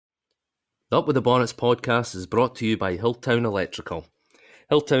The Up With The Bonnets podcast is brought to you by Hilltown Electrical.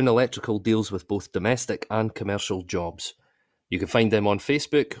 Hilltown Electrical deals with both domestic and commercial jobs. You can find them on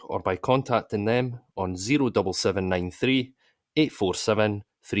Facebook or by contacting them on 07793 847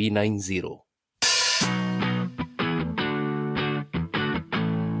 390.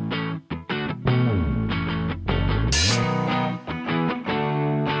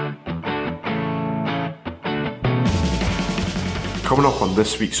 Coming up on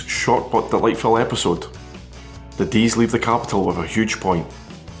this week's short but delightful episode, the D's leave the capital with a huge point.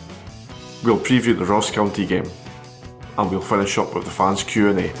 We'll preview the Ross County game, and we'll finish up with the fans'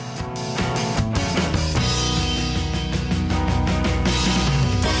 Q&A.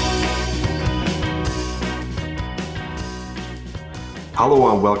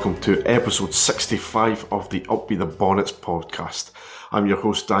 Hello and welcome to episode 65 of the Up With The Bonnets podcast. I'm your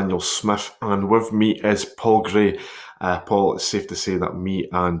host Daniel Smith, and with me is Paul Gray. Paul, it's safe to say that me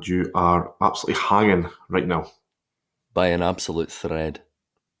and you are absolutely hanging right now. By an absolute thread.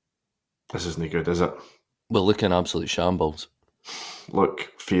 This isn't good, is it? We're looking absolute shambles.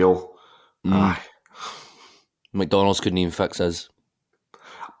 Look, feel. Aye. McDonald's couldn't even fix us.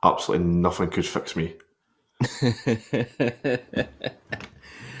 Absolutely nothing could fix me.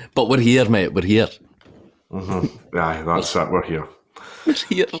 But we're here, mate. We're here. Mm-hmm. Aye, that's it. We're here. We're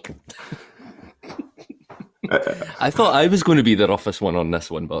here. I thought I was going to be the roughest one on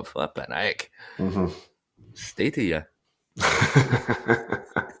this one, but flipping heck. Mm-hmm. Stay to you.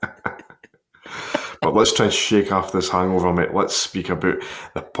 But let's try and shake off this hangover, mate. Let's speak about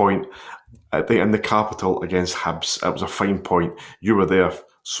the point in the capital against Hibs. It was a fine point. You were there,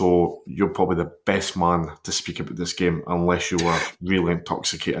 so you're probably the best man to speak about this game, unless you were really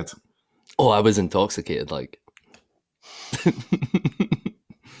intoxicated. Oh, I was intoxicated, like.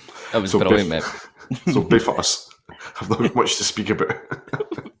 That was brilliant, mate. So both of us have not got much to speak about.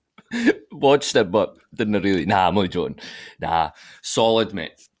 Watched it, but didn't really. Nah, I'm only joking. Nah, solid,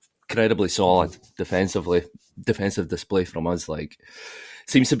 mate. Incredibly solid defensively. Defensive display from us. Like,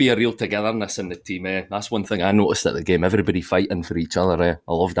 seems to be a real togetherness in the team. That's one thing I noticed at the game. Everybody fighting for each other.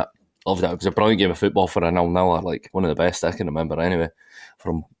 I loved it. Loved it. It was a brilliant game of football for a 0-0. Like, one of the best I can remember anyway.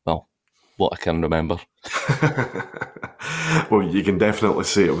 From, well, what I can remember. Well, you can definitely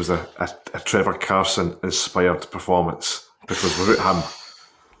say it was a Trevor Carson inspired performance, because without him,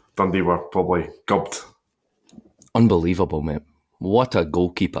 Dundee were probably gubbed. Unbelievable, mate. What a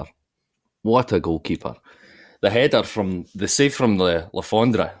goalkeeper. What a goalkeeper. The header from the save from the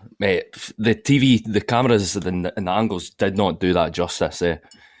Lafondra, mate, the TV, the cameras and the angles did not do that justice.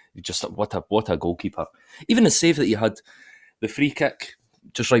 Just what a goalkeeper. Even the save that you had, the free kick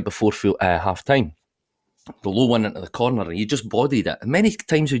just right before half time. The low one into the corner, and he just bodied it. And many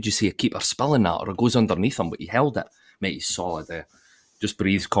times would you see a keeper spilling that, or it goes underneath him, but he held it. Mate, he's solid there. Just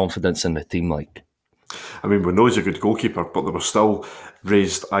breathes confidence in the team, like. I mean, we know he's a good goalkeeper, but there were still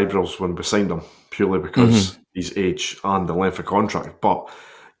raised eyebrows when we signed him, purely because his age and the length of contract. But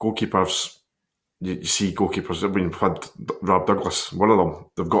goalkeepers, you see goalkeepers, I mean, we've had Rob Douglas, one of them,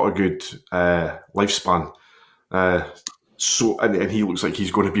 they've got a good lifespan. So, and he looks like he's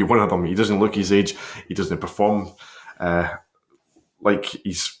going to be one of them. He doesn't look his age. He doesn't perform like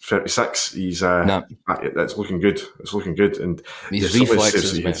he's 36. He's no. It's looking good. It's looking good. And his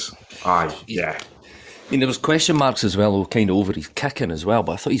reflexes, mate. Aye, yeah. I mean, there was question marks as well, kind of over his kicking as well.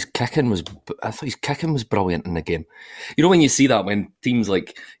 But I thought his kicking was brilliant in the game. You know, when you see that, when teams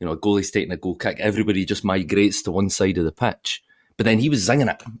like, you know, a goalie's taking a goal kick, everybody just migrates to one side of the pitch. But then he was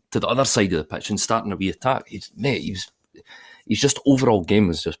zinging it to the other side of the pitch and starting a wee attack. He's just overall game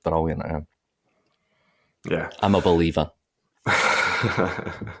was just brilliant. Yeah, I'm a believer.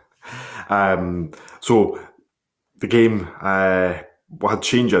 So the game had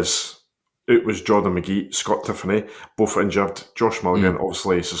changes. It was Jordan McGee, Scott Tiffany, both injured. Josh Mulligan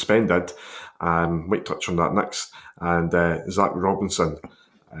obviously suspended. Might touch on that next. And Zach Robinson,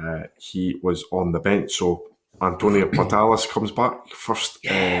 he was on the bench. So Antonio Portales comes back first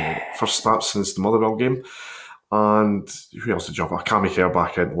start since the Motherwell game. And who else did you have? Cammy Kerr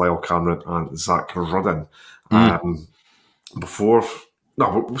back in, Lyle Cameron and Zach Rudden. We'll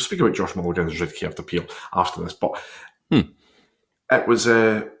speak about Josh Mulligan's red card appeal after this, but it was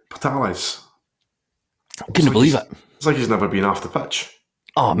Portales. Couldn't believe it. It's like he's never been off the pitch.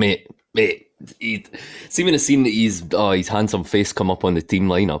 Oh, mate. Seeming to seen that his handsome face come up on the team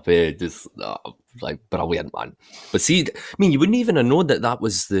lineup, just like brilliant, man. But see, I mean, you wouldn't even have known that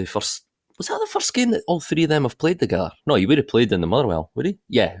was the first. Was that the first game that all three of them have played together? No, he would have played in the Motherwell, would he?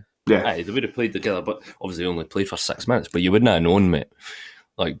 Yeah. Aye, they would have played together, but obviously only played for 6 minutes. But you wouldn't have known, mate.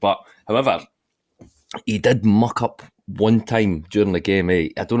 However, he did muck up one time during the game,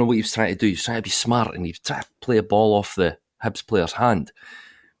 I don't know what he was trying to do. He was trying to be smart and he was trying to play a ball off the Hibs player's hand.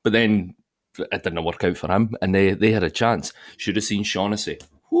 But then it didn't work out for him and they had a chance. Should have seen Shaughnessy.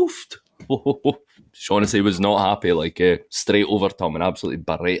 Woofed. Shaughnessy was not happy, like straight over to him and absolutely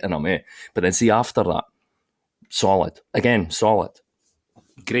berating him. But then see, after that, solid. Again, solid.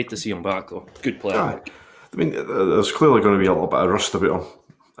 Great to see him back, though. Good player. I mean, there's clearly going to be a little bit of rust about him.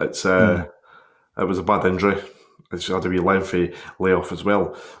 It's it was a bad injury. It's had a wee lengthy layoff as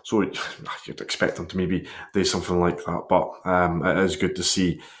well. So you'd expect him to maybe do something like that. But it is good to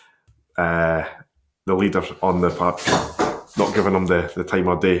see the leader on the park not giving him the time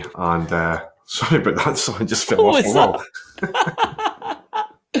of day. And sorry about that, so I just fell off the wall.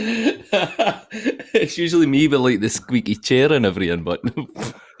 It's usually me with like the squeaky chair and everything, but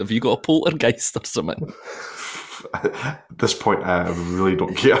have you got a poltergeist or something? At this point, I really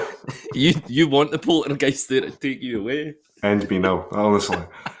don't care. You want the poltergeist there to take you away? End me now, honestly.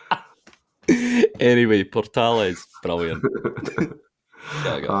 Anyway, Portales, brilliant.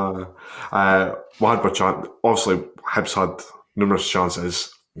 Obviously, Hibs had numerous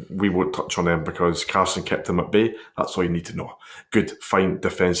chances. We won't touch on them because Carson kept them at bay. That's all you need to know. Good, fine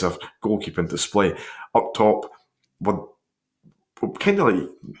defensive goalkeeping display. Up top, we're kind of like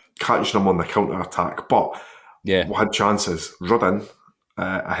catching them on the counter-attack, but we had chances. Rudin,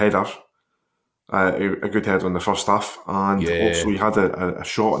 a header, a good header in the first half, and also he had a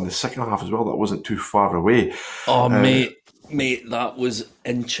shot in the second half as well that wasn't too far away. Oh, mate, that was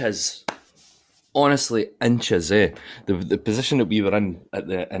inches. Honestly, inches, The position that we were in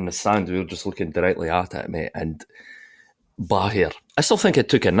in the stand, we were just looking directly at it, mate, and Bahir. I still think it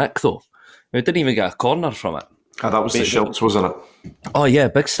took a nick, though. We didn't even get a corner from it. That was the Schultz, wasn't it? Oh, yeah,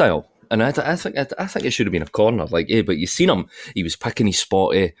 big style. And I think it should have been a corner, but you seen him. He was picking his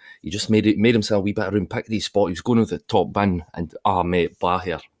spot. He just made himself a wee bit of room, picked his spot. He was going with the top bin, and mate,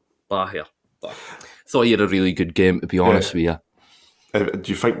 Bahir. Thought he had a really good game, to be honest with you. Do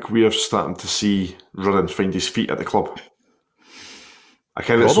you think we are starting to see Rudin find his feet at the club? I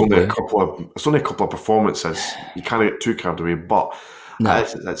kind of it's only a couple of performances. You can't get too carried away, but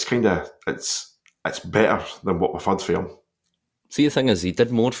it's better than what we've had for him. See, the thing is, he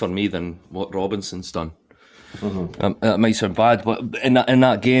did more for me than what Robinson's done. It might sound bad, but in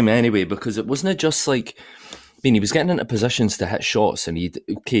that game anyway, because it wasn't just like, he was getting into positions to hit shots, and he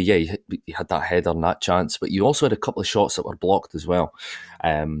had that header and that chance, but you also had a couple of shots that were blocked as well.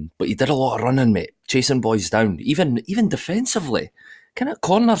 But he did a lot of running, mate, chasing boys down, even defensively, kind of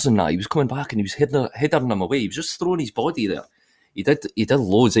corners and that. He was coming back and he was headering them away. He was just throwing his body there. He did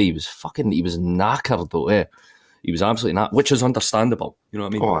loads. He was knackered though. He was absolutely not, which is understandable. You know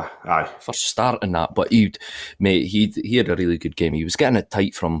what I mean? Oh, aye. For starting that, but he had a really good game. He was getting it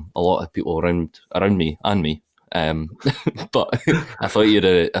tight from a lot of people around me and me. But I thought he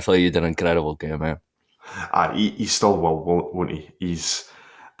did an incredible game, man. He still will, won't he?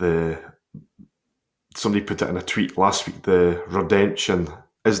 Somebody put it in a tweet last week. The redemption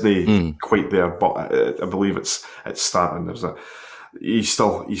isn't quite there, but I believe it's starting. He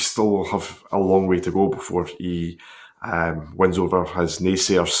still will have a long way to go before he wins over his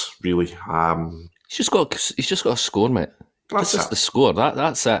naysayers. Really, he's just got to score, mate. That's just the score.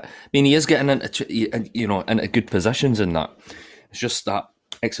 That's it. I mean, he is getting into good positions in that. It's just that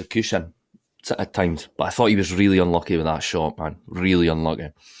execution at times. But I thought he was really unlucky with that shot, man. Really unlucky.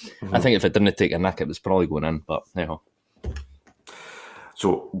 I think if it didn't take a nick, it was probably going in. But anyhow.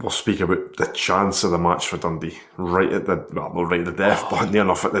 So we'll speak about the chance of the match for Dundee. Not right at the death, but near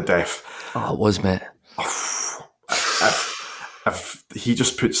enough at the death. Oh, it was, mate. If he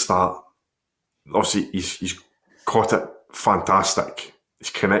just puts that, obviously he's caught it fantastic.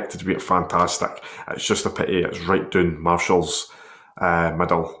 He's connected with it fantastic. It's just a pity it's right down Marshall's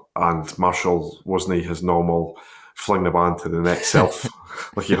middle, and Marshall wasn't his normal fling the ball to the net self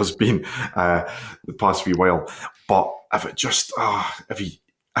like he has been the past wee while. But if it just if he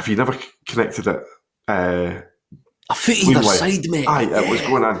never connected it, a foot either side, mate. Aye, it was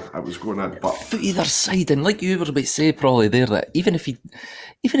going in. It was going in. But foot either side, and like you were about to say, probably there, that even if he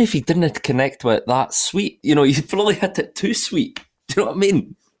didn't connect with that sweet, he probably hit it too sweet. Do you know what I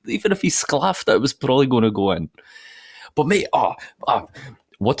mean? Even if he sclaffed it, it was probably going to go in. But mate,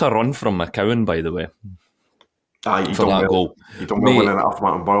 what a run from McCowan, by the way. For that goal. He done well winning it off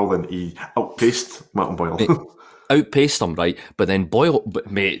Martin Boyle, and he outpaced Martin Boyle. Outpaced him, right? But then Boyle,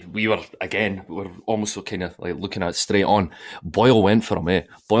 mate, we're almost so kind of like looking at it straight on. Boyle went for him,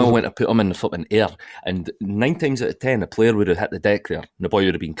 Boyle went to put him in the flipping air, and 9 times out of 10, a player would have hit the deck there, and the boy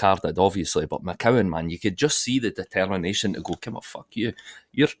would have been carded, obviously. But McCowan, man, you could just see the determination to go, come on, fuck you.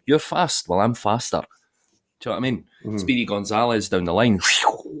 You're fast, well, I'm faster. Do you know what I mean? Speedy Gonzalez down the line.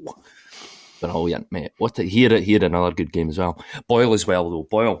 Brilliant, mate. Here another good game as well. Boyle as well,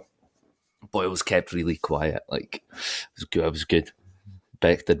 though. Boyle's kept really quiet. Like, it was good.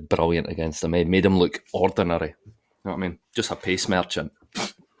 Beck did brilliant against him. Made him look ordinary. You know what I mean? Just a pace merchant.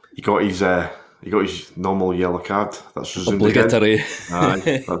 He got his normal yellow card. That's resumed obligatory. Again.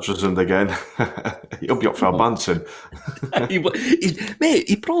 Aye, that's resumed again. He'll be up for a ban soon. Mate,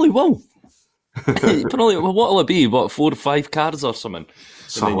 he probably will. What'll it be? 4 or 5 cards or something?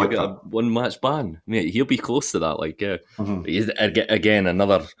 Something and then you like get a 1-match ban. Mate, he'll be close to that. Like, yeah. Again,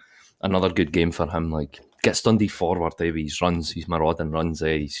 another good game for him. Like, gets Dundee forward with his runs, his marauding runs.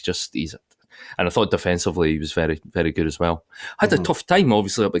 And I thought defensively he was very, very good as well. Had a tough time,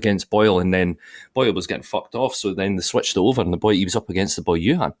 obviously, up against Boyle, and then Boyle was getting fucked off, so then they switched it over, and he was up against the boy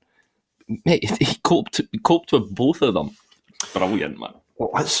Johan. Mate, he coped with both of them. Brilliant, man. Well,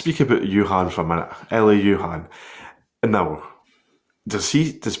 let's speak about Johan for a minute. LA Johan. Now, does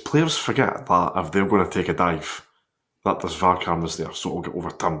players forget that if they're going to take a dive, that there's VAR cameras there, so it'll get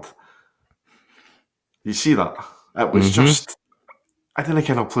overturned? You see that? It was just... I didn't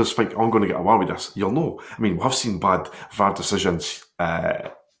kind of players think, I'm going to get away with this. You'll know. I mean, we've seen bad VAR decisions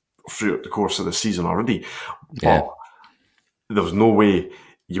throughout the course of the season already, but there was no way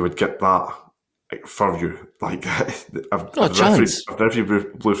you would get that for you. Like, if the referee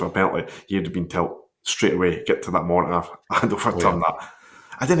blew for a penalty, you'd have been told straight away, get to that monitor and overturn that.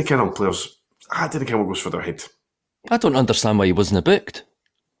 I didn't kind of players... I didn't kind of what goes for their head. I don't understand why he wasn't booked.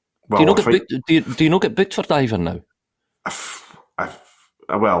 Well, do you not get booked for diving now?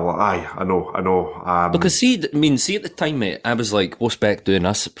 I know. Because see at the time, mate, I was like, what's Beck doing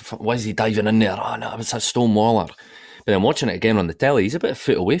this? Why is he diving in there? Oh, no, it's a stonewaller. But I'm watching it again on the telly. He's about a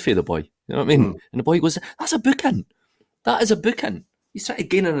foot away from the boy. You know what I mean? And the boy goes, that's a booking. That is a booking. He's trying to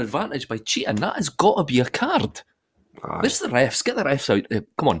gain an advantage by cheating. That has got to be a card. Where's the refs? Get the refs out.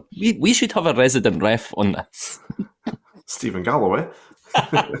 Come on. We should have a resident ref on this. Stephen Galloway.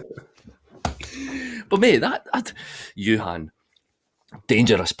 But mate, that Johan,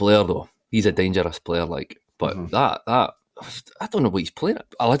 dangerous player though. He's a dangerous player, like. But that I don't know what he's playing at.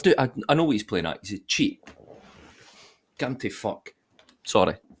 I know what he's playing at. He's a cheat. Get him to fuck.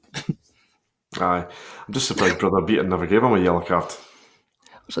 Sorry. Aye, I'm just surprised Brother Beaton never gave him a yellow card.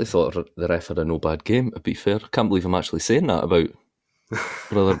 I actually thought the ref had a no bad game. To be fair, can't believe I'm actually saying that about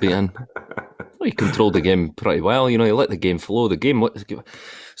Brother Beaton. Well, he controlled the game pretty well. You know, he let the game flow. The game,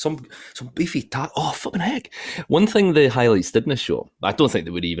 some beefy oh, fucking heck. One thing the highlights didn't show, I don't think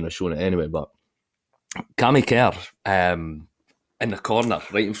they would even have shown it anyway, but Cammy Kerr in the corner,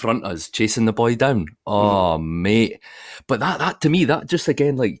 right in front of us, chasing the boy down. Oh, mate. But that to me, that just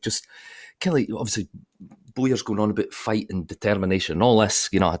again, like, just kind of like, obviously, Boyer's going on about fight and determination and all this,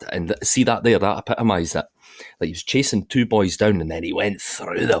 you know, and see that there, that epitomised it. Like, he was chasing 2 boys down and then he went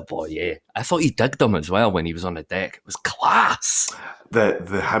through the boy, yeah. I thought he digged them as well when he was on the deck. It was class. The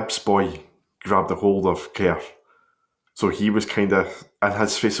Hibs boy grabbed a hold of Kerr. So he was kind of in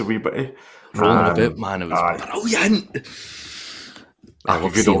his face a wee bit. Rolling about, man. It was brilliant. I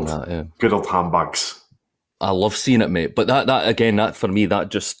love seeing that, yeah. Good old handbags. I love seeing it, mate. But that again, that for me,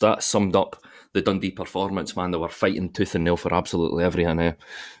 that summed up the Dundee performance, man. They were fighting tooth and nail for absolutely everything. It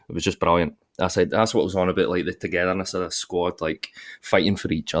was just brilliant. That's what was on about, like the togetherness of the squad, like fighting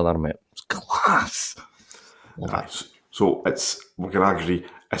for each other, mate. It's class. So we can agree,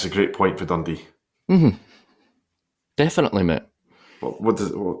 it's a great point for Dundee. Definitely, mate. What's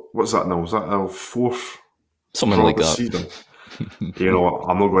that now? Is that our 4th? Something like that. Season? You know what?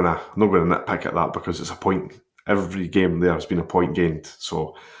 I'm not going to nitpick at that because it's a point. Every game there has been a point gained.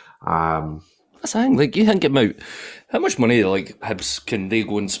 So. That's the thing, like, you think about how much money, like, Hibs can they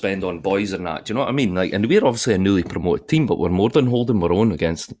go and spend on boys and that, do you know what I mean? Like, and we're obviously a newly promoted team, but we're more than holding our own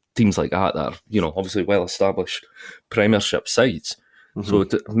against teams like that are, you know, obviously well-established Premiership sides. So,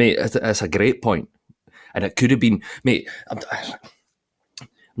 mate, it's a great point. And it could have been, mate, I'm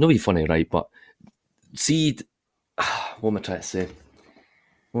not being funny, right, but see, what am I trying to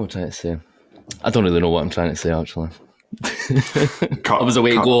say? I don't really know what I'm trying to say, actually. I was a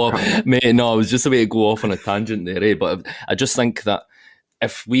way to go off, mate. No, I was just a way to go off on a tangent there, eh? But I just think that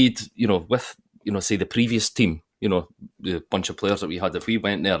if we'd, you know, with, you know, say the previous team, you know, the bunch of players that we had, if we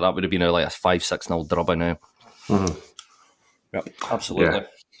went there, that would have been like a 5-6-0 drubbing now. Yeah, absolutely.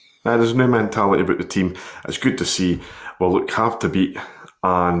 Yeah. There's no mentality about the team. It's good to see. Well, look, have to beat,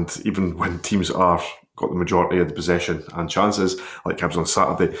 and even when teams are got the majority of the possession and chances, like Hibs on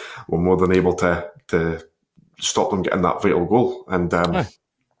Saturday, we're more than able to stop them getting that vital goal. And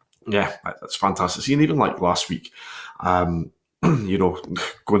yeah, that's fantastic. See, and even like last week, you know,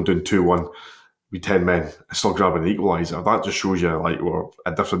 going down 2-1, with 10 men and still grabbing the equaliser. That just shows you like we're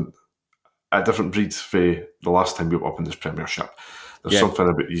a different breed for the last time we were up in this Premiership. There's something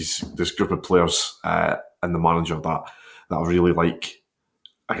about this group of players and the manager that I really like.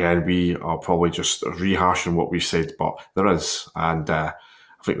 Again, we are probably just rehashing what we've said, but there is, and I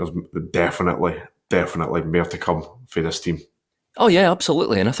think there's definitely more to come for this team. Oh yeah,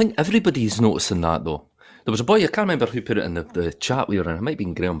 absolutely, and I think everybody's noticing that though. There was a boy, I can't remember who put it in the chat we were in, it might be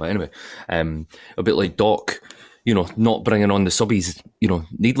Graham, but anyway, a bit like Doc, not bringing on the subbies,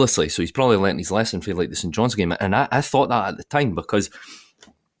 needlessly, so he's probably learnt his lesson for like the St John's game, and I thought that at the time, because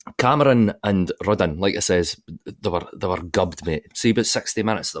Cameron and Rudden, like I says, they were gubbed, mate. See, about 60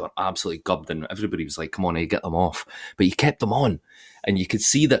 minutes, they were absolutely gubbed, and everybody was like, come on, get them off, but you kept them on, and you could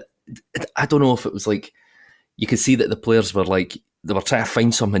see that, I don't know if it was like, you could see that the players were like, they were trying to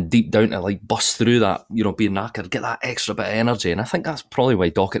find something deep down to like bust through that, being knackered, get that extra bit of energy. And I think that's probably why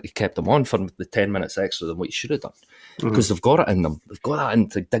Doherty kept them on for the 10 minutes extra than what he should have done. Because they've got it in them. They've got that in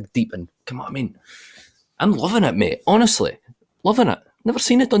to dig deep and come on, I mean, I'm loving it, mate. Honestly, loving it. Never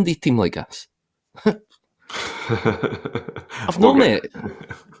seen a Dundee team like this. I've known, mate.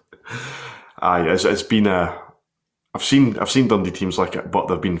 Aye, it's been I've seen Dundee teams like it, but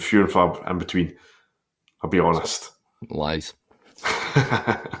they've been few and far in between. I'll be honest. Lies.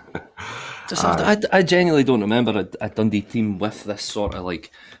 I genuinely don't remember a Dundee team with this sort of like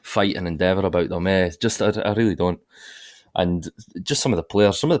fight and endeavour about them. I really don't. And just some of the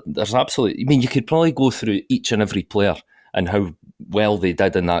players, there's absolutely. I mean, you could probably go through each and every player and how well they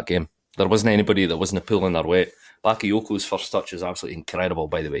did in that game. There wasn't anybody that wasn't pulling their weight. Bakayoko's first touch is absolutely incredible,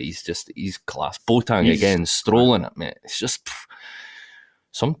 by the way. He's class. Boateng again, strolling it, mate. It's just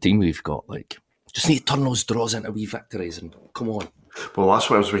some team we've got, like. Just need to turn those draws into wee victories and come on. Well, that's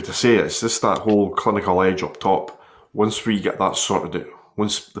what I was going to say. It's just that whole clinical edge up top. Once we get that sorted out,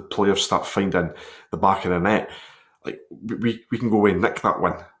 once the players start finding the back of the net, like we can go away and nick that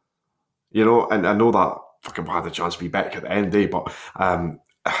win. And I know that fucking had a chance to be back at the end of the day, but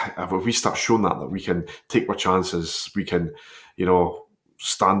if we start showing that we can take our chances, we can,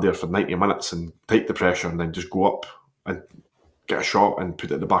 stand there for 90 minutes and take the pressure and then just go up and get a shot and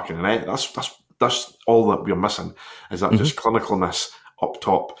put it in the back of the net. That's all that we're missing, is that just clinicalness up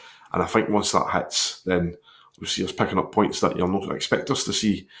top. And I think once that hits, then we'll see us picking up points that you'll not expect us to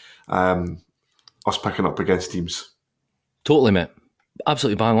see us picking up against teams. Totally, mate.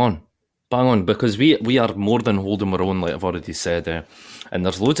 Absolutely bang on, because we are more than holding our own, like I've already said. And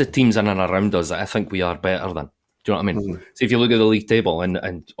there's loads of teams in and around us that I think we are better than. Do you know what I mean? So if you look at the league table, and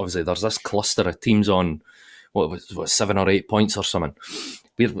obviously there's this cluster of teams on, what 7 or 8 points or something.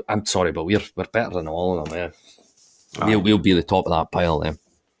 I'm sorry, but we're better than all of them. Yeah, we'll be the top of that pile then.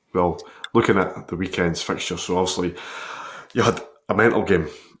 Well, looking at the weekend's fixture, so obviously you had a mental game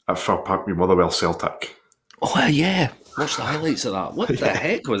at Fir Park with Motherwell Celtic. Oh yeah, watch the highlights of that. What the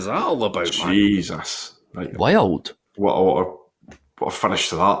heck was that all about, Jesus, man? Right. Wild. What a finish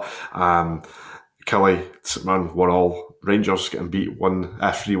to that. Kelly, man, 1-1. Rangers getting beat 3-1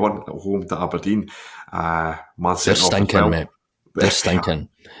 at home to Aberdeen. Man City, they're stinking, mate. They're stinking,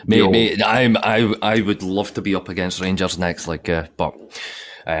 mate. I would love to be up against Rangers next, but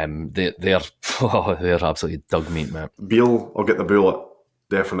they're absolutely dug meat, mate. Beale will get the bullet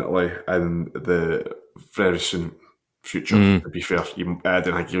definitely in the very soon future. To be fair, I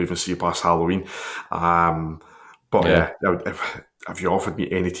don't think you'll even see past Halloween. But yeah, if you offered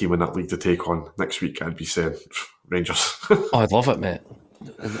me any team in that league to take on next week, I'd be saying Rangers. Oh, I'd love it, mate.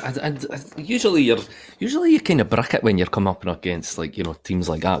 And usually you kind of brick it when you're coming up against teams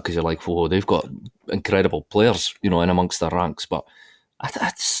like that, because you're like, whoa, they've got incredible players, in amongst their ranks. But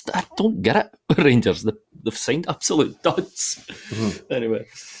I don't get it. Rangers, they've signed absolute duds. Anyway,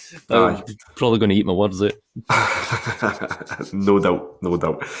 I'm probably going to eat my words out. No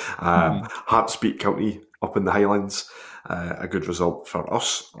doubt. Hearts beat County up in the Highlands. A good result for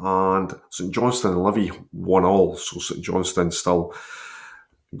us. And St Johnstone and Livy 1-1. So St Johnstone still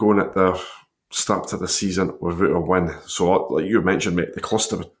going at their start to the season without a win. So like you mentioned, mate, the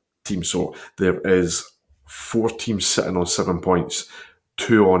cluster of teams. So there is 4 teams sitting on 7 points,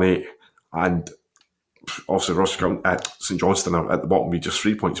 2 on 8, and obviously St Johnstone are at the bottom with just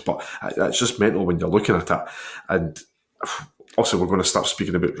 3 points. But it's just mental when you're looking at it. And also we're going to start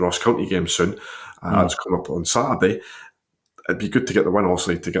speaking about Ross County games soon. It's coming up on Saturday. It'd be good to get the win,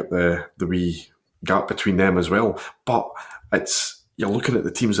 obviously, to get the wee gap between them as well. But you're looking at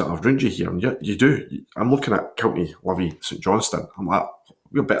the teams that have round you here, and you do. I'm looking at County, Livy, St Johnstone. I'm like,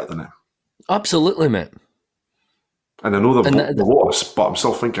 we're better than them. Absolutely, mate. And I know they've below us, but I'm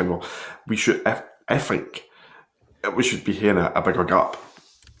still thinking, well, we should. I think we should be hearing a bigger gap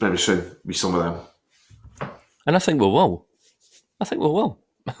very soon with some of them. And I think we will.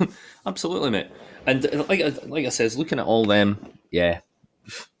 Absolutely, mate. And like I says, looking at all them, yeah,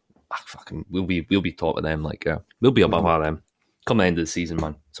 fucking, we'll be top of them. Like, we'll be above them come the end of the season,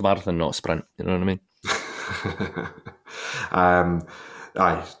 man. It's a marathon, not a sprint. You know what I mean?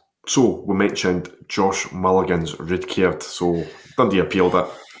 Aye. So we mentioned Josh Mulligan's red card. So Dundee appealed it,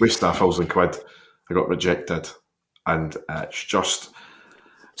 wasted £1,000. I got rejected, and it's just.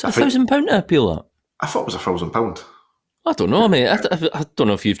 Is that £1,000 to appeal that? I thought it was £1,000. I don't know, mate. I don't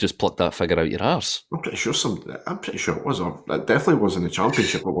know if you've just plucked that figure out your arse. I'm pretty sure it was. It definitely was in the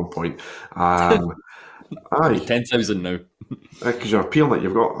championship at one point. Aye. 10,000 now. Because you're appealing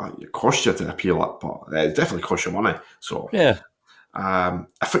it, it costs you to appeal it, but it definitely costs you money. So yeah. I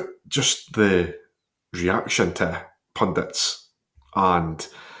think just the reaction to pundits and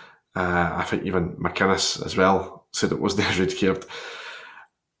I think even McInnes as well said it was the red card.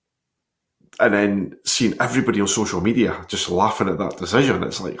 And then seeing everybody on social media just laughing at that decision,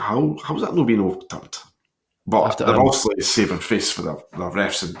 it's like, how's that not been overturned? But they're obviously saving face for the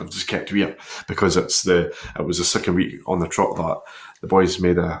refs, and they've just kept weird because it was the second week on the trot that the boys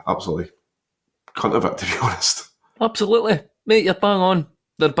made a absolutely cunt of it, to be honest. Absolutely, mate. You're bang on.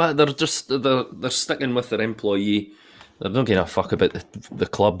 They're sticking with their employee. They're not giving a fuck about the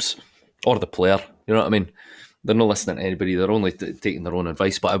clubs or the player. You know what I mean? They're not listening to anybody. They're only taking their own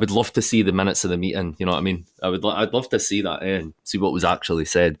advice. But I would love to see the minutes of the meeting. You know what I mean? I'd love to see that and see what was actually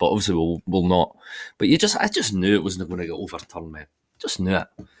said. But obviously we'll not. But I just knew it wasn't going to get overturned, man. Just knew it.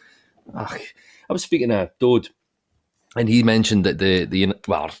 I was speaking to Dode, and he mentioned that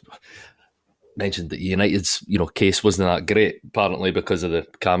mentioned that United's case wasn't that great apparently because of the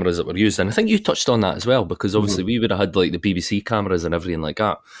cameras that were used, and I think you touched on that as well because obviously we would have had like the BBC cameras and everything like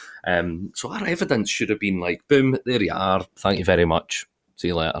that. So our evidence should have been like, boom, there you are, thank you very much, see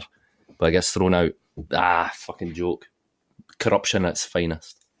you later. But it gets thrown out. Fucking joke. Corruption at its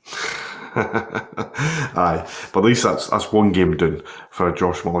finest. Aye, but at least that's one game done for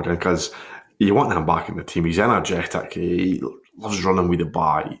Josh Mulligan because you want him back in the team. He's energetic. He loves running with the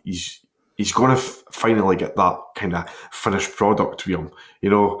ball. He's going to finally get that kind of finished product with him,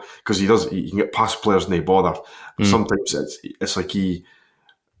 because he can get past players and they bother. But sometimes it's like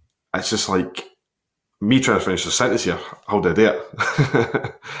it's just like me trying to finish the sentence here. How did I do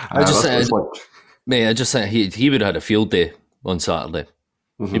it? I just said he would have had a field day on Saturday.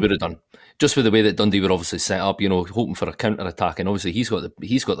 He would have done. Just with the way that Dundee were obviously set up, hoping for a counter attack, and obviously he's got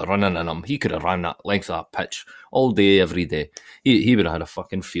the running in him. He could have ran that length of that pitch all day, every day. He would have had a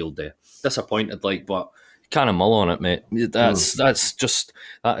fucking field day. Disappointed, but you can't mull on it, mate. That is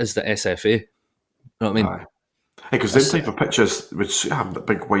the SFA. You know what I mean? Because them type of pitches, which have the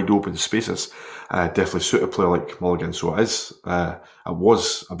big wide open spaces, definitely suit a player like Mulligan. So it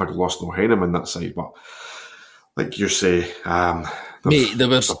was a big loss, no Henham in that side, but like you say, mate, there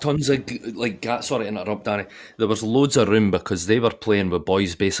was tons of sorry to interrupt, Danny. There was loads of room because they were playing with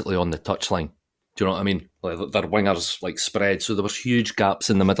boys basically on the touchline. Do you know what I mean? Like their wingers spread, so there was huge gaps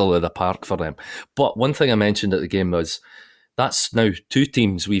in the middle of the park for them. But one thing I mentioned at the game was that's now two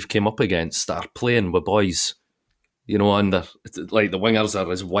teams we've came up against that are playing with boys. And the wingers are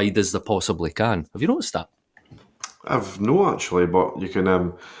as wide as they possibly can. Have you noticed that? I've no actually, but you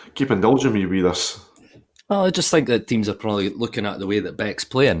can keep indulging me with this. Well, I just think that teams are probably looking at the way that Beck's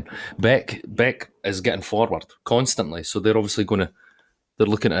playing. Beck is getting forward constantly, so they're obviously they're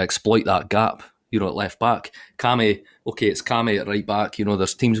looking to exploit that gap, at left back. Cammy, okay, it's Cammy at right back,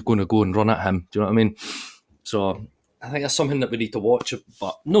 there's teams going to go and run at him, do you know what I mean? So I think that's something that we need to watch,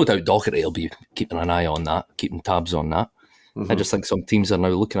 but no doubt Docherty will be keeping an eye on that, keeping tabs on that. I just think some teams are now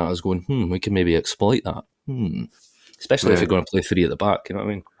looking at us going, we can maybe exploit that. Especially if you're going to play three at the back, you know what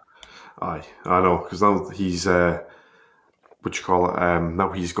I mean? Aye, I know, because now he's, now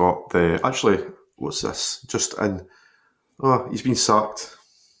he's got actually, what's this? He's been sacked.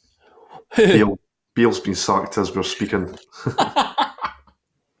 Bale's been sacked as we're speaking.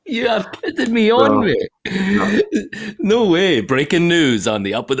 You are kidding me on, mate. No way. Breaking news on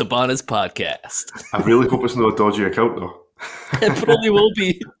the Up with the Banners podcast. I really hope it's not a dodgy account, though. It probably will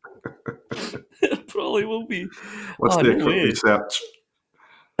be. Let's do a quick research.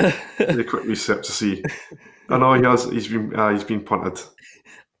 A quick research to see. I know he has. He's been punted.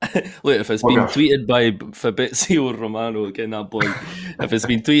 Look, if it's been tweeted by Fabrizio Romano, again that boy. If it's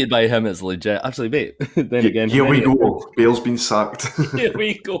been tweeted by him, it's legit. Actually, mate. Then again, here we go. Bale's been sacked. Here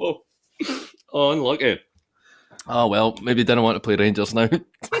we go. Oh, unlucky. Oh well, maybe didn't want to play Rangers now.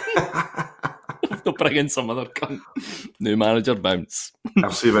 They'll bring in some other cunt. New manager bounce.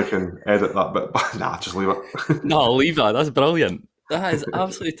 I'll see if I can edit that bit. Nah, just leave it. No, I'll leave that. That's brilliant. That is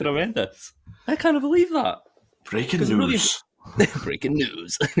absolutely tremendous. I can't believe that. Breaking news. Breaking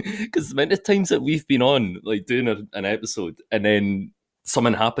news. Because the amount of times that we've been on, like doing an episode, and then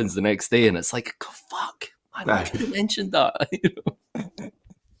something happens the next day, and it's like, fuck, I could have mentioned that.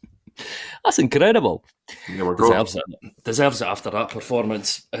 That's incredible. Deserves it after that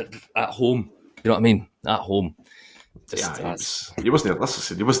performance at home. You know what I mean? At home. He wasn't.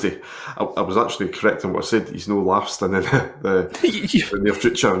 Listen, he was the. I was actually correct in what I said. He's no last, and then the near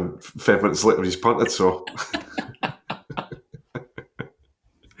future, and 5 minutes later he's punted. So,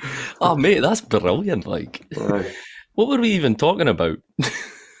 oh mate, that's brilliant! Like, what were we even talking about?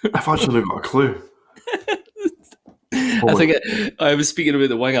 I've actually got a clue. I think I was speaking about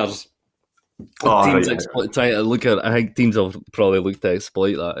the wingers. Trying to look at. I think teams will probably look to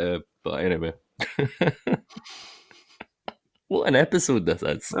exploit that. But anyway. What an episode this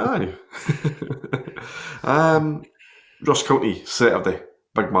is. Aye. Ross County, Saturday,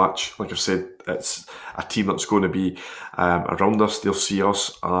 big match. Like I've said, it's a team that's going to be around us. They'll see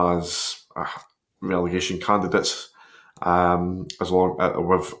us as relegation candidates, as long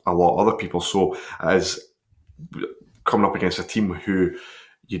with a lot of other people. So it is coming up against a team who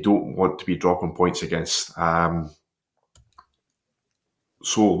you don't want to be dropping points against.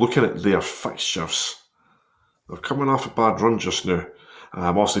 So looking at their fixtures, they're coming off a bad run just now.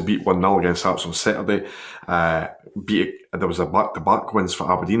 Obviously beat 1-0 against Hearts on Saturday. There was a back-to-back wins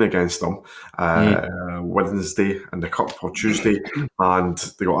for Aberdeen against them. Wednesday and the Cup on Tuesday. And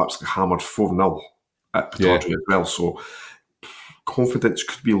they got absolutely hammered 4-0 at Pittodrie as well. So confidence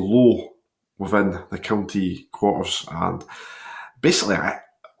could be low within the county quarters. And basically,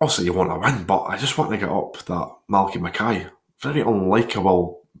 obviously you want to win, but I just want to get up that Malky Mackay. Very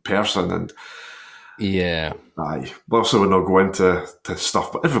unlikable person, and also we're not going to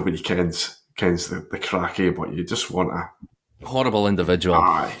stuff, but everybody kens the crack, but you just want a horrible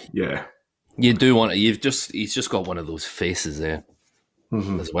individual. You do want to. He's just got one of those faces there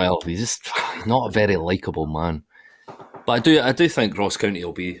as well. He's just not a very likable man. But I do think Ross County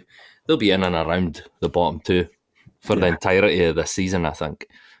they'll be in and around the bottom two for the entirety of this season. I think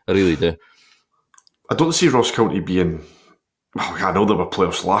I really do. I don't see Ross County being. Well, I know they were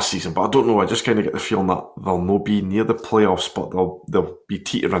playoffs last season, but I don't know. I just kind of get the feeling that they'll not be near the playoffs, but they'll be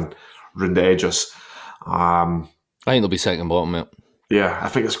teetering around the edges. I think they'll be second bottom, mate. Yeah, I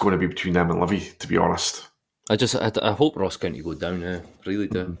think it's going to be between them and Livy, to be honest. I hope Ross County go down. Really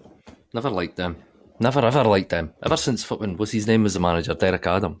do. Never liked them. Never ever liked them. Ever since what's his name was the manager, Derek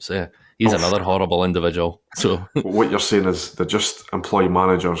Adams. Yeah, he's another horrible individual. So what you're saying is they just employ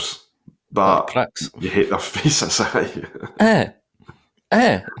managers. That pricks. You hate their faces.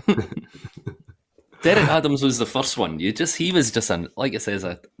 Derek Adams was the first one. He was just like it says,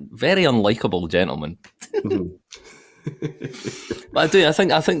 a very unlikable gentleman. But I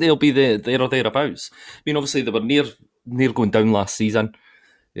think they'll be there or thereabouts. I mean, obviously they were near going down last season,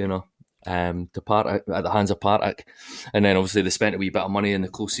 you know, to Partick, at the hands of Partick, and then obviously they spent a wee bit of money in the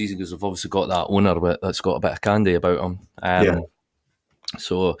close season because they've obviously got that owner that's got a bit of candy about him.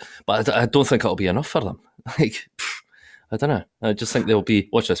 So, but I don't think it'll be enough for them. Like, I don't know. I just think they'll be.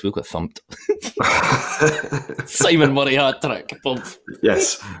 Watch this. We'll get thumped. Simon Murray hat trick.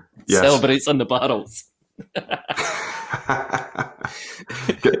 Yes. Celebrates on the barrels.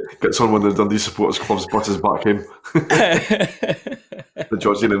 Gets on one of the Dundee supporters club's buses back in. The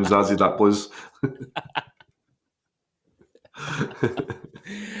Georgie and Zazie that blues.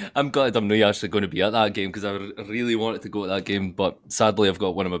 I'm glad I'm not actually going to be at that game because I really wanted to go to that game, but sadly I've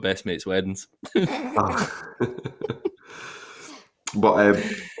got one of my best mates' weddings. But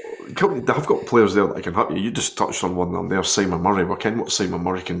they've got players there that can help you. You just touched on one of them there, Simon Murray. Well, ken what Simon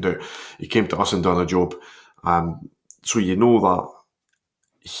Murray can do. He came to us and done a job. So you know that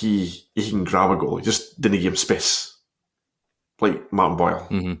he can grab a goal. He just didn't give him space. Like Martin Boyle.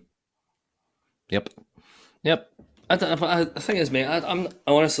 Mm-hmm. Yep. I think it's mate. I'm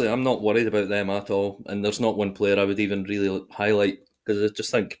honestly not worried about them at all, and there's not one player I would even really highlight because I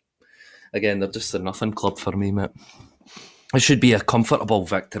just think, again, they're just a nothing club for me, mate. It should be a comfortable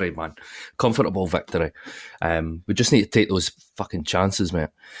victory, man. Comfortable victory. We just need to take those fucking chances, mate.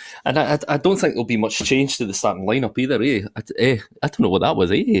 And I don't think there'll be much change to the starting lineup either. I don't know what that was.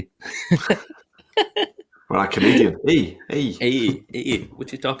 We're a Canadian. Hey.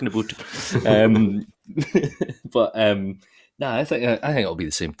 What you talking about? But I think it'll be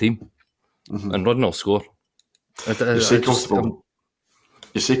the same team, and Rodden will score.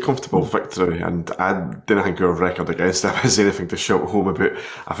 You say comfortable victory, and I didn't think our record against them is anything to shout home about.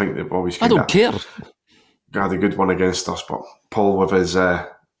 I think they've always I don't care. Had a good one against us, but Paul with his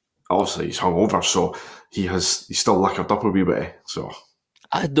obviously he's hungover, so he's still liquored up a wee bit. So,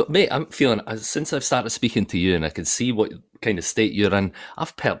 Mate, I'm feeling, since I've started speaking to you and I can see what kind of state you're in,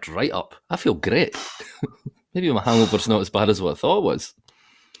 I've perked right up. I feel great. Maybe my hangover's not as bad as what I thought it was.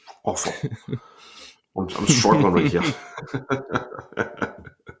 Awful. I'm struggling right here.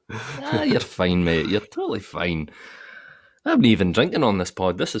 You're fine, mate. You're totally fine. I haven't even drinking on this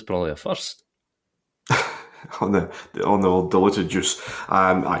pod. This is probably a first. on the diluted juice. So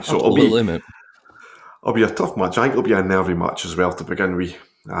Absolutely, mate. It'll be a tough match. I think it'll be a nervy match as well to begin with.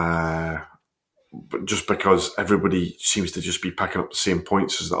 But just because everybody seems to just be picking up the same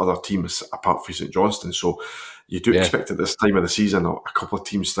points as the other teams apart from St Johnstone. So you do expect at this time of the season a couple of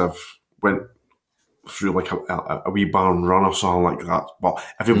teams to have went through like a wee barn run or something like that. But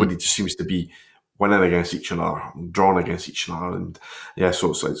everybody just seems to be winning against each other, drawing against each other. And so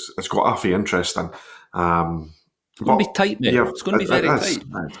it's got awfully interesting. It's going to be tight, mate. It's going to be very tight.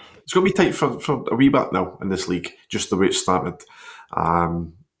 It's going to be tight for a wee bit now in this league, just the way it started.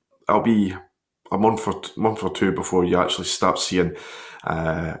 It'll be a month or two before you actually start seeing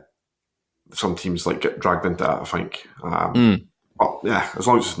some teams like get dragged into it, I think. But yeah, as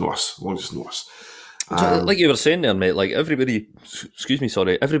long as it's not us. Like you were saying there, mate, like everybody's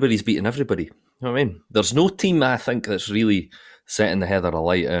beating everybody. You know what I mean? There's no team, I think, that's really setting the heather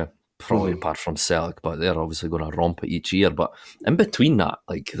alight, probably apart from Celtic, but they're obviously going to romp it each year. But in between that,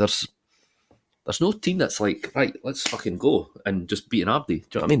 like, there's no team that's like, right, let's fucking go and just beat an Abdi. Do you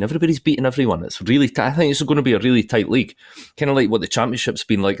know what I mean? Everybody's beating everyone. It's really I think it's going to be a really tight league. Kind of like what the Championship's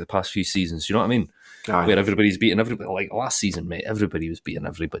been like the past few seasons. You know what I mean? Aye. Where everybody's beating everybody. Like last season, mate, everybody was beating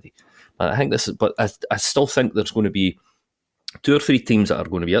everybody. I think but I still think there's going to be 2 or 3 teams that are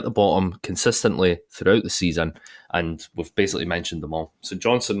going to be at the bottom consistently throughout the season, and we've basically mentioned them all. So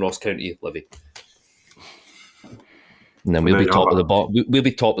Johnson, Ross County, Livy. And then we'll be top of the bottom. We'll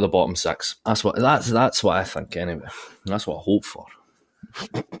be top of the bottom 6. That's what I think anyway. That's what I hope for.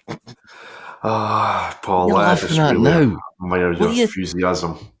 Paul, you're laughing at now. Admire your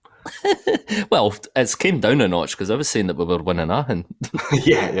enthusiasm. Well, it's came down a notch because I was saying that we were winning nothing.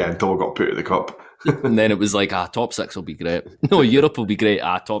 yeah, until we got put in the cup. And then it was like, top 6 will be great. No, Europe will be great.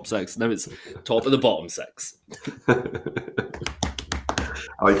 Top 6. Now it's top of the bottom 6. I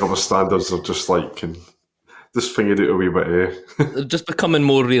like our standards are just like just figured it a wee bit, They're just becoming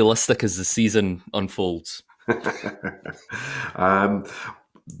more realistic as the season unfolds. That's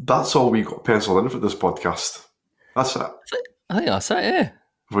all we got penciled in for this podcast. That's it. I think that's it, yeah.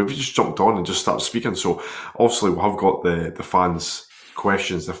 We've just jumped on and just started speaking. So obviously we have got the fans'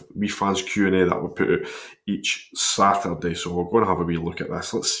 questions, the wee fans Q&A that we put out each Saturday. So we're going to have a wee look at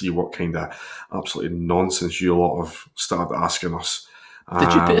this. Let's see what kind of absolutely nonsense you lot have started asking us.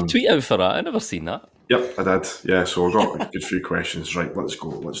 Did you put a tweet out for that? I never seen that. Yep, I did. Yeah, so we've got a good few questions. Right, let's go.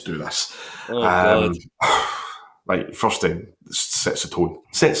 Let's do this. Oh, God. Right, first thing, sets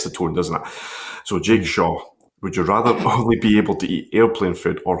the tone, doesn't it? So Jake Shaw, would you rather only be able to eat airplane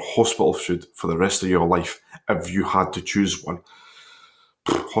food or hospital food for the rest of your life if you had to choose one?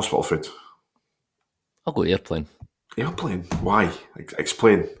 Hospital food. I'll go airplane. Airplane? Why?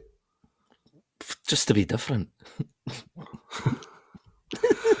 Explain. Just to be different.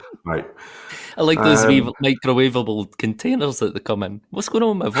 Right. I like those wee microwavable containers that they come in. What's going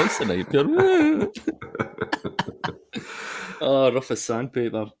on with my voice tonight? Oh, rough as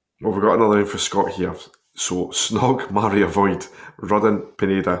sandpaper. Well, we've got another name for Scott here. So, snog, marry, avoid, Rudden,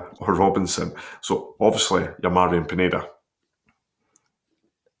 Pineda, or Robinson. So, obviously, you're marrying Pineda.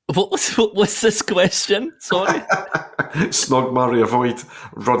 What's this question? Sorry. Snog, marry, avoid,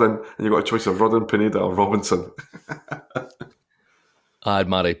 Rudden, and you've got a choice of Rudden, Pineda, or Robinson. I'd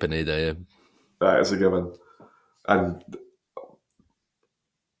marry Pineda, yeah. That is a given. And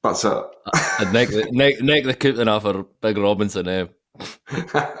that's it. I'd neck the Coupton off for Big Robinson, eh?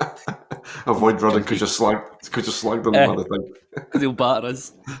 Avoid Rudden because you slagged him on the thing. Because he'll batter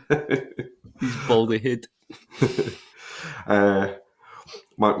us. He's baldy head.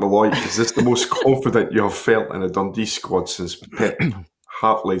 Mark Malloy, is this the most confident you have felt in a Dundee squad since Pep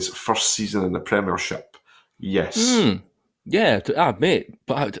Hartley's first season in the Premiership? Yes. Yeah, mate.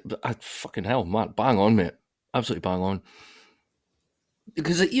 But I fucking hell, man, bang on, mate. Absolutely bang on.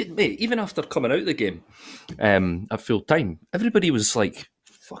 Because, mate, even after coming out of the game at full time, everybody was like,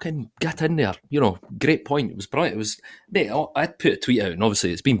 fucking get in there. You know, great point. It was brilliant. It was, mate, I'd put a tweet out, and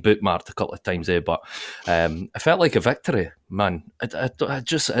obviously it's been bookmarked a couple of times, but I felt like a victory, man. I did. I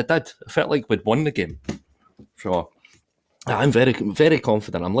felt like we'd won the game. So I'm very, very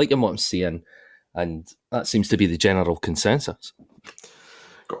confident. I'm liking what I'm seeing, and that seems to be the general consensus.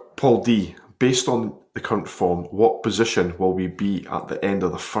 Got Paul D. based on the current form, what position will we be at the end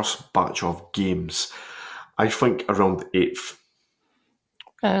of the first batch of games? I think around 8th.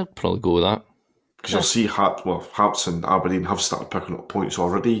 I'll probably go with that. Because you'll see Hearts and Aberdeen have started picking up points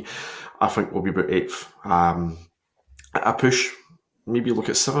already. I think we'll be about 8th. A push, maybe look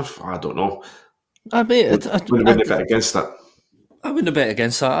at 7th. I don't know. I Wouldn't bet against it. I wouldn't have bet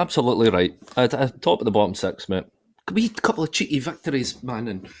against that. Absolutely right. At top of the bottom 6, mate. Could be a couple of cheeky victories, man,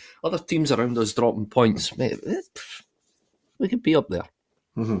 and other teams around us dropping points, mate. We could be up there.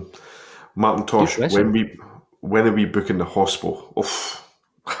 Mm-hmm. Martin Tosh, when are we booking the hospital? Oof.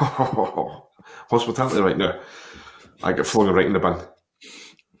 Hospitality right now. I get flung right in the bin.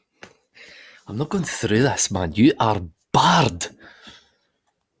 I'm not going through this, man. You are barred.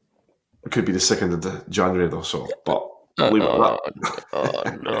 It could be the 2nd of January though, so, but leave it at that. Oh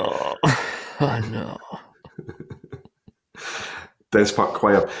no. Oh no. Despat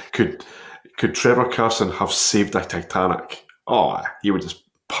Choir, could Trevor Carson have saved the Titanic? Oh, he would just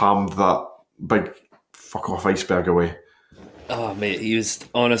palmed that big fuck off iceberg away. Oh mate, he was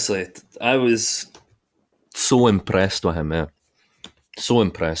honestly, I was so impressed with him, man. So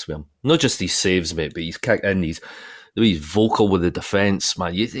impressed with him. Not just these saves, mate, but he's kicked in. He's vocal with the defence,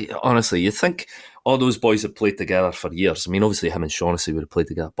 man. Honestly, you think all those boys have played together for years. I mean, obviously him and Shaughnessy would have played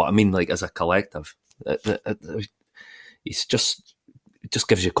together, but I mean, like as a collective, it's just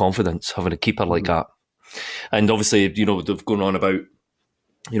gives you confidence having a keeper like that. And obviously, they've gone on about,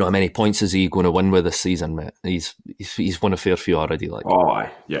 how many points is he going to win with this season, mate? He's won a fair few already. Like, oh,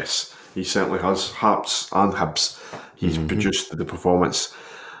 aye, yes, he certainly has. Hearts and Hibs, he's produced the performance.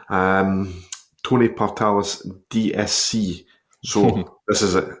 Tony Partalis, DSC. So this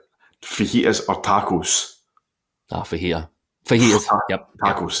is it. Fajitas or tacos? Fajita. Fajitas. Yep.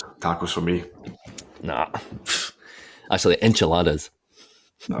 Tacos for me. Nah. Actually, enchiladas.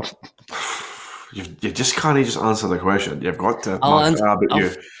 No. You just can't just answer the question. You've got to. I'll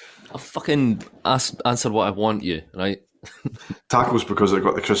fucking answer what I want you, right? Tacos because they've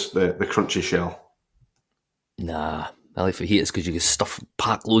got the crunchy shell. Nah, I like fajitas because you can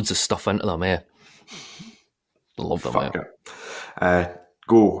pack loads of stuff into them, eh? I love them, eh?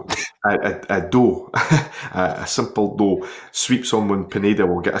 Go. A dough. A simple dough. Sweeps on when Pineda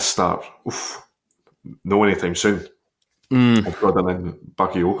will get a start. Oof. No anytime soon. Gordon and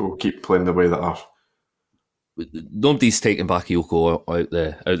Bakayoko keep playing the way they are. Nobody's taking Bakayoko out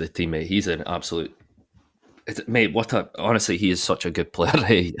the team, mate. He's an absolute mate. Honestly, he is such a good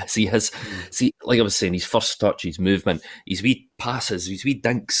player. See, like I was saying, his first touch, his movement, his wee passes, his wee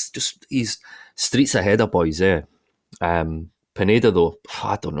dinks, just he's streets ahead of boys. Pineda though,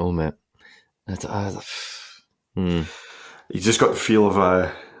 I don't know, mate. He's just got the feel of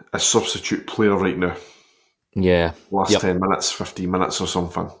a substitute player right now. Yeah. Last 10 minutes, 15 minutes or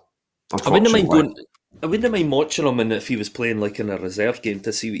something. I wouldn't mind watching him if he was playing like in a reserve game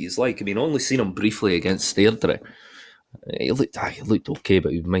to see what he's like. I mean, I only seen him briefly against Airdrie. He looked okay,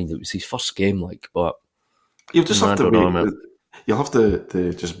 but it was his first game, like. But you'll just have to wait. You'll have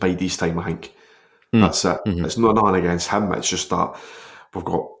to just bide his time, I think. That's it. Mm-hmm. It's not nothing against him. It's just that we've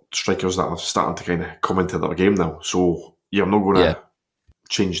got strikers that are starting to kind of come into their game now. So you're not going to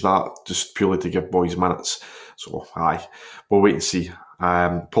change that just purely to give boys minutes. So, aye, we'll wait and see.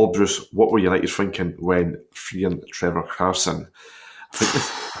 Paul Bruce, what were United thinking when freeing Trevor Carson?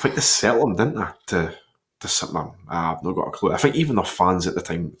 I think they settled him, didn't they? To sit him. I've not got a clue. I think even the fans at the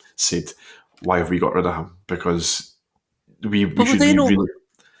time said, "Why have we got rid of him?" Because we should be really.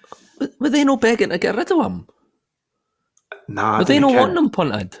 Were they not begging to get rid of him? Nah. Were they not wanting him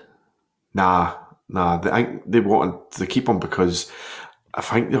punted? Nah. They wanted to keep him because I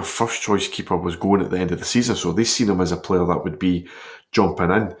think their first choice keeper was going at the end of the season, so they seen him as a player that would be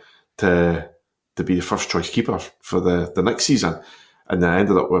jumping in to be the first choice keeper for the next season, and they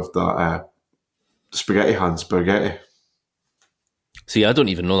ended up with that spaghetti hands, Bergetti. See, I don't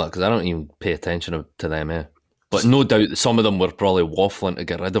even know that because I don't even pay attention to them, But no doubt that some of them were probably waffling to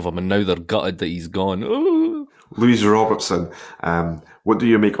get rid of him, and now they're gutted that he's gone. Oh. Louise Robertson, what do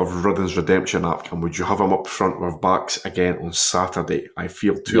you make of Rudden's redemption app, and would you have him up front with backs again on Saturday? I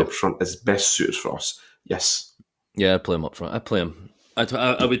feel two up front is best suited for us. Yes. Yeah, I'd play him up front. I'd play him.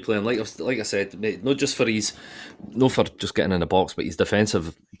 I would play him. Like I said, mate, not just for for just getting in the box, but he's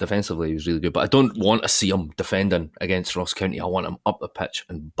defensively he's really good. But I don't want to see him defending against Ross County. I want him up the pitch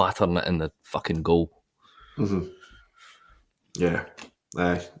and battering it in the fucking goal. Mm-hmm. Yeah,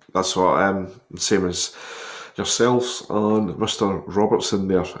 that's what. Same as yourselves and Mr. Robertson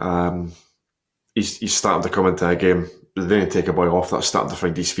there. He's starting to come into a game. But then you take a boy off that's starting to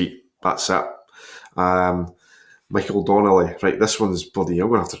find his feet. That's it. Michael Donnelly. Right, this one's bloody. I'm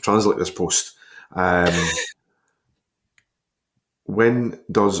going to have to translate this post. When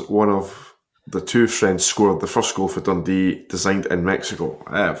does one of the two friends score the first goal for Dundee, designed in Mexico?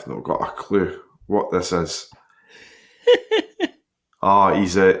 I have not got a clue what this is.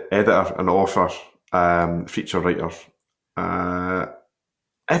 He's an editor, an author, feature writer. I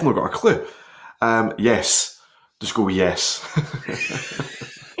have not got a clue. Yes. Just go with yes.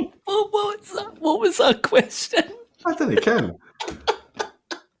 What was that question? I didn't can.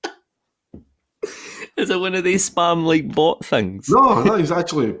 Is it one of these spam like bot things? No, he's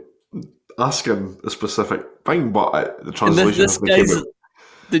actually asking a specific thing, but the translation. This guy's.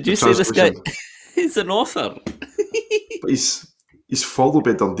 Did you say this guy? He's an author. But he's followed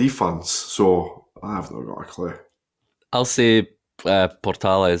by Dundee fans, so I have not got a clue. I'll say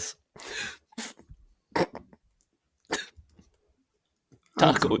Portales.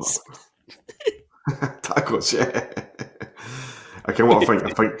 Tacos. Tacos, yeah.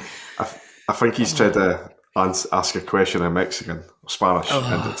 I think he's tried to ask a question in Mexican or Spanish,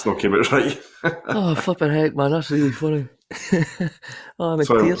 and it's not came out right. Oh, flipping heck, man, that's really funny. I'm in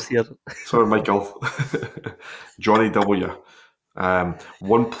tears here. Sorry, Michael. Johnny W.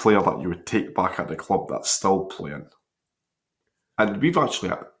 One player that you would take back at the club that's still playing. And we've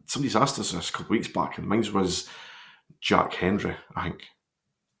actually, somebody's asked us this a couple of weeks back, and mine was Jack Hendry, I think.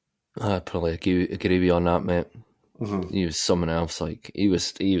 I'd probably agree with you on that, mate. Mm-hmm. He was someone else. Like he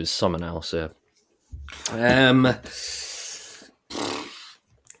was someone else. Yeah.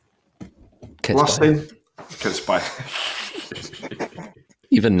 Last thing, Kids by.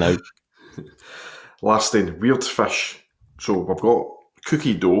 Even now. Last thing, Weird Fish. So we've got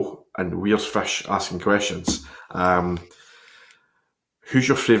Cookie Dough and Weird Fish asking questions. Who's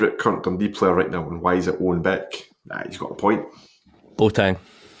your favourite current Dundee player right now, and why is it Owen Beck? He's got a point. Boateng.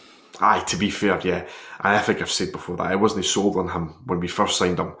 Aye, to be fair, yeah. And I think I've said before that I wasn't sold on him when we first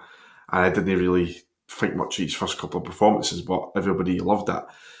signed him. And I didn't really think much of his first couple of performances, but everybody loved it.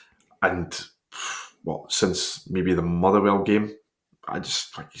 And, since maybe the Motherwell game, I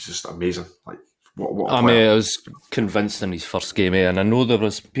just think he's just amazing. Like, what I mean, I was convinced in his first game, and I know there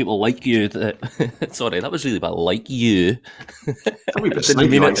was people like you that... Sorry, that was really about like you. I didn't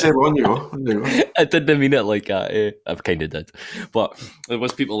mean it like that. I kind of did. But there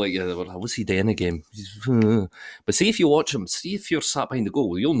was people like you that were, what's he doing in the game? But see if you watch him, see if you're sat behind the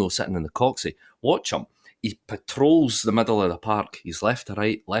goal, you'll know sitting in the coxie. Watch him. He patrols the middle of the park. He's left to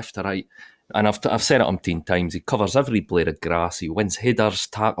right, left to right. And I've said it umpteen times. He covers every blade of grass. He wins headers,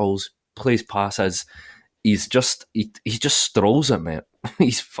 tackles, plays passes. He just strolls it, mate.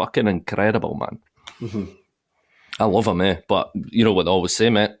 He's fucking incredible, man. Mm-hmm. I love him, but you know what they always say,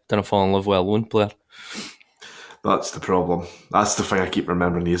 mate, didn't fall in love with a lone player. That's the problem. That's the thing I keep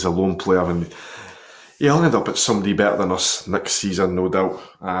remembering. He's a lone player, and he'll end up at somebody better than us next season, no doubt.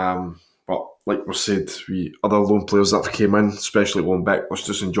 But like we said, other lone players that came in, especially Owen Beck, let's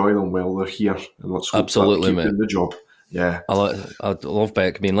just enjoy them while they're here, and let's hope absolutely, keep doing the job. Yeah, I love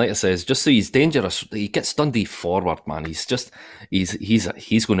Beck. I mean, like I says, just so he's dangerous. He gets Dundee forward, man. He's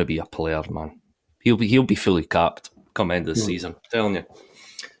going to be a player, man. He'll be fully capped come end of the season. I'm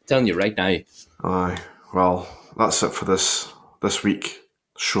telling you right now. Aye, well, that's it for this week.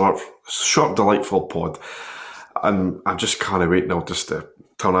 Short, delightful pod, and I just can't wait now just to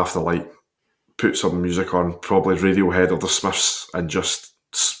turn off the light, put some music on, probably Radiohead or the Smiths, and just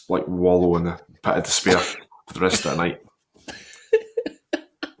like wallow in the pit of despair for the rest of the night.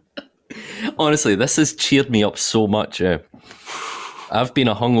 Honestly, this has cheered me up so much. I've been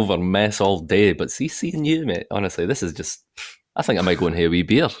a hungover mess all day, but seeing you, mate, honestly, this is just... I think I might go and have a wee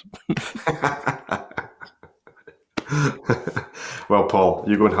beer. Well, Paul,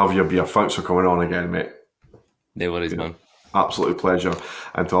 you go and have your beer. Thanks for coming on again, mate. No worries, man. Absolute pleasure.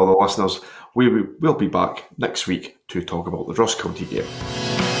 And to all the listeners, we'll be back next week to talk about the Ross County game.